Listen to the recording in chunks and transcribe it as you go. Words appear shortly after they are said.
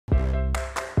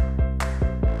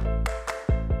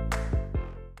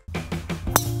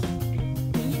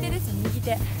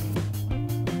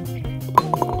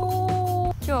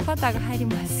とパターが入り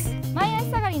ます。前足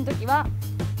下がりの時は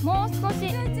もう少し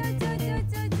危ない。よ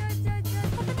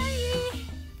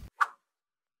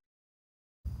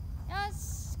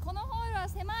し、このホールは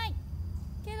狭い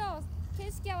けど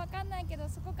景色は分かんないけど、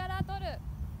そこから撮る。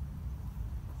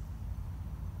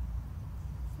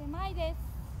狭いです。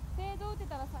フェード打て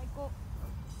たら最高。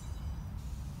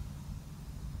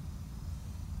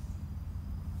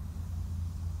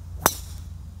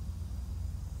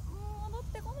戻っ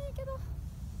てこないけど、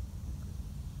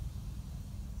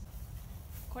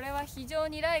これは非常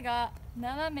にライが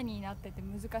斜めになってて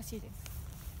難しいです。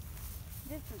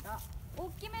ですが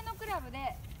大きめのクラブ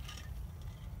で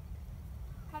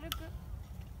軽く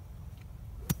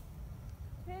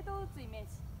フェードを打つイメージ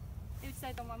で打ちた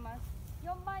いと思います。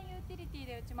4番ユーティリティ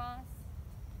で打ちます。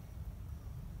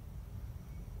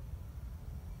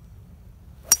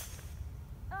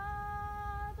ち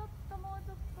ょっともう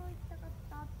ちょっと行きたかっ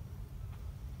た。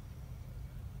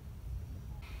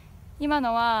今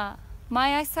のは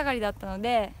前足下がりだったの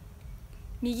で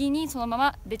右にそのま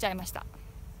ま出ちゃいました。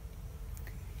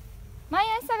前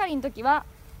足下がりの時は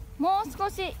もう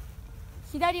少し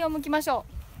左を向きましょ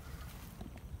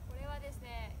う。これはです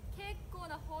ね、結構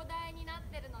な砲台になっ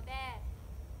てるので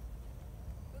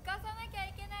浮かさなきゃ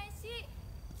いけないし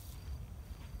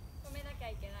止めなきゃ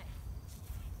いけない。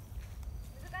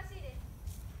難しいです。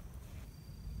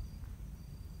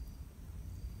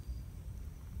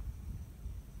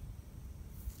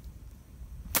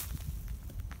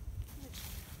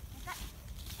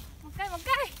もう一回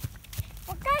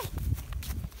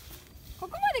こ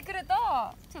こまで来ると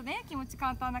ちょっとね、気持ち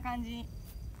簡単な感じに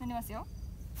なりますよ。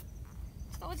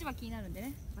ちょっと落ち葉気になるんで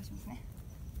ね、飛ばしますね。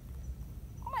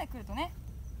ここまで来るとね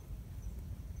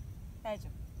大丈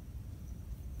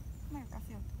夫。前浮か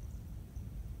せようと。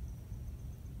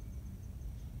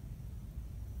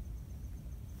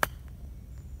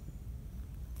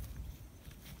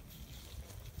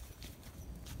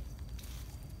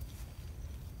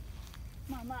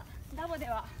まあダボで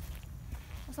は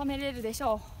収めれるでし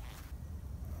ょう。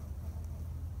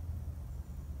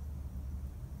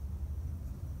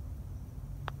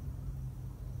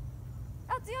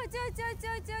強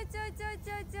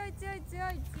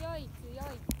い。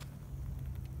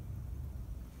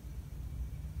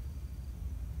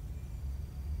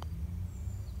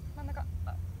真ん中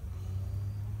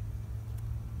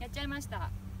やっちゃいまし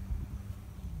た。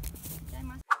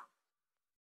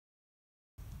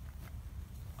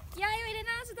気合を入れ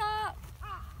直すぞ。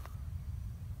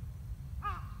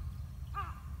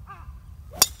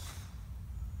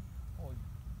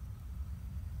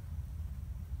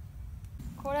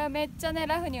これめっちゃね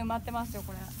ラフに埋まってますよ。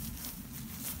これ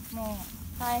もう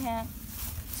大変。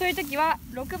そういう時は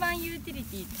6番ユーティリ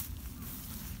ティ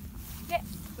で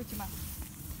打ちます。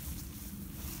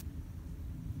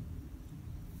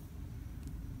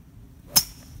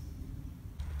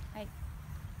はい、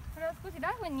これは少し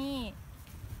ラフに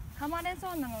はまれ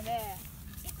そうなので、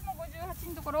いつも58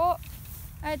のところを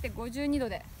あえて52度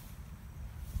で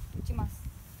打ちます。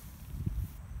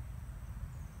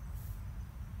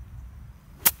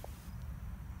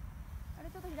あれ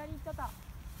ちょっと左行っちゃった。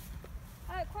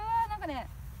はい、これはなんかね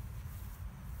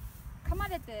噛ま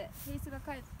れてフェースが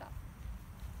返った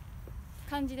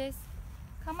感じです。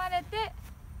噛まれて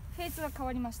フェースが変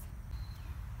わりまし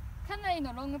た。かなり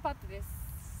のロングパットです。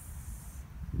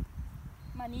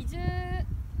まあ20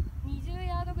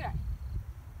ヤードぐらい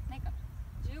ないかな、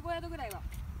15ヤードぐらいは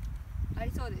あ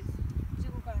りそうです。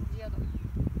15から20ヤードい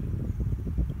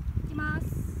きます。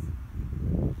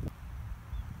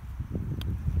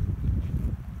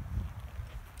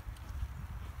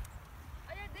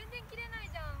あれ全然切れない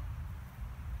じゃん。あ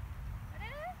れ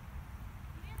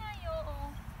切れないよ。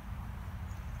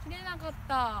切れなかっ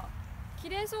た。切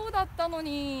れそうだったの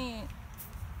に。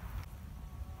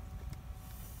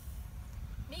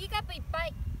右カップいっぱ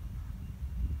い。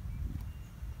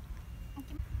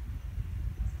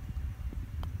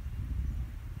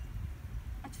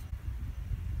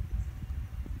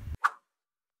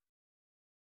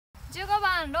15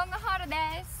番ロングホール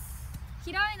です。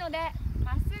広いので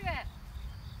まっすぐ気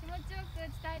持ちよく打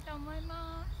ちたいと思い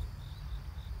ます。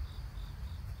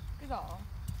行くぞ。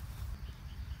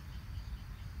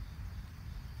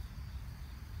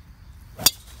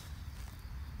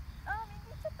あ、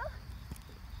右行っちゃった。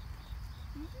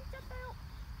右行っちゃっ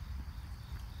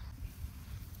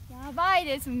たよ。やばい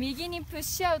です。右にプッ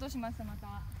シュアウトしました。ま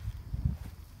た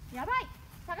やばい。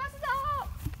探すぞ。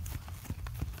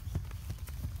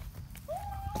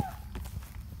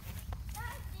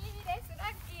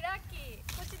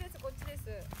こっちです。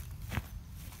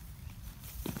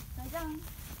じゃじゃん。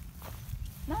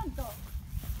なんと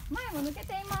前も抜け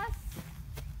ています。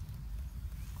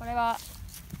れは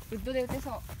ウッドで打て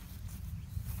そう。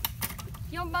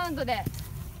4バウンドで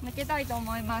抜けたいと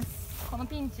思います。この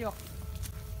ピンチを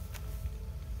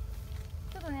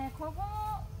ちょっとね、ここ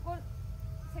の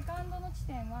セカンドの地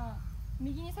点は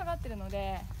右に下がってるの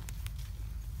で、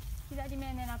左目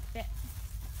狙って、は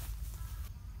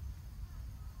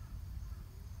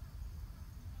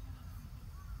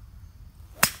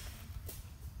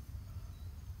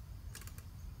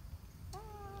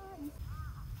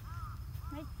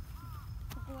い、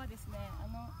ここはですね、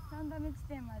3打目地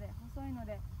点まで細いの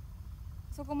で、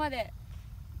そこまで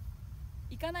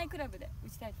行かないクラブで打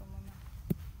ちたいと思います。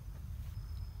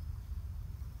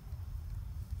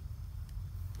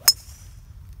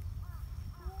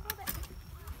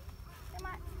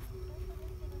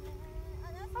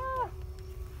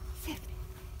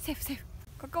セーフセーフ。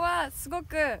ここはすご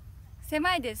く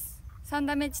狭いです。3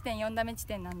打目地点4打目地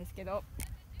点なんですけど、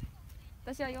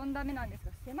私は4打目なんです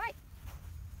が狭い。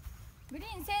グリ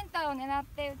ーンセンターを狙っ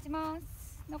て打ちます。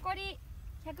残り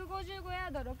155ヤ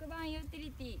ード、6番ユーティ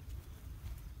リティ。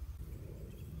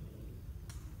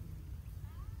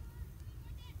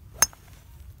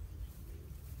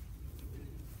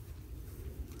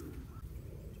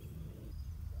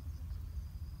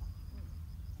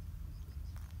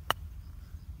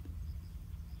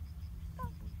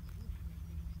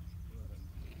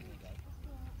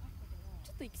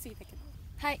行き過ぎたけど、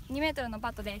はい、2メートルのパ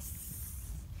ットで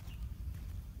す。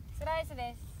スライス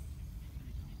です。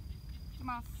いき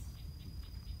ます。